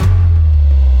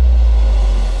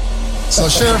So,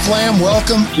 Sheriff Lamb,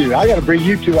 welcome. Dude, I got to bring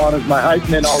you two on as my hype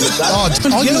men all the time.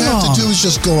 All you have to do is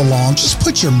just go along. Just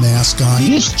put your mask on.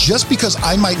 Just because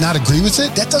I might not agree with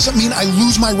it, that doesn't mean I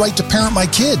lose my right to parent my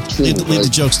kid. Leave the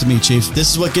jokes to me, Chief.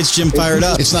 This is what gets Jim fired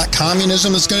up. It's not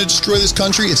communism that's going to destroy this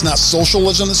country. It's not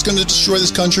socialism that's going to destroy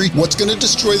this country. What's going to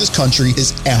destroy this country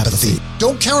is apathy.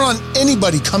 Don't count on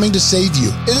anybody coming to save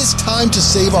you. It is time to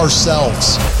save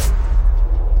ourselves.